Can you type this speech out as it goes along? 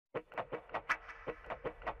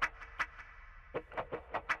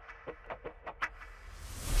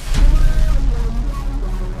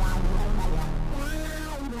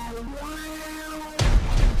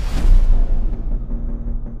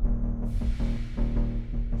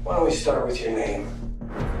Why don't we start with your name?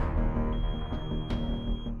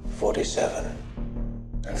 47.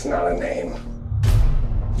 That's not a name.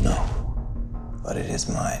 No, but it is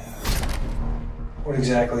mine. What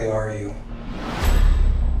exactly are you?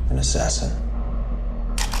 An assassin.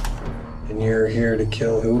 And you're here to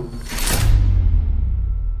kill who?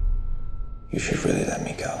 You should really let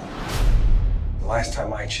me go. The last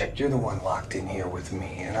time I checked, you're the one locked in here with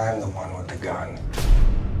me, and I'm the one with the gun.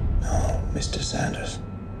 No, Mr. Sanders.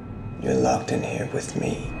 You're locked in here with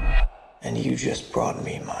me, and you just brought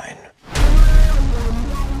me mine.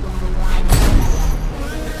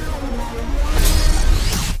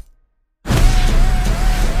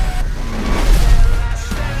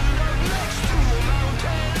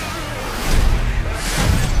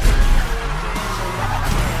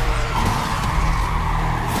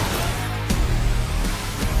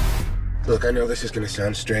 Look, I know this is gonna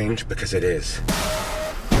sound strange, because it is.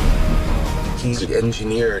 He's an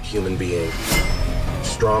engineered human being.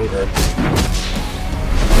 Stronger,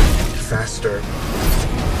 faster,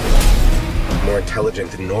 more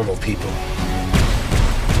intelligent than normal people.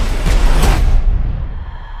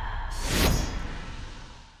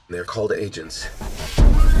 They're called agents.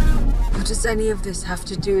 What does any of this have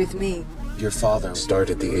to do with me? Your father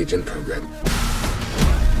started the agent program.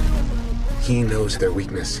 He knows their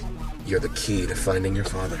weakness. You're the key to finding your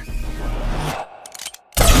father.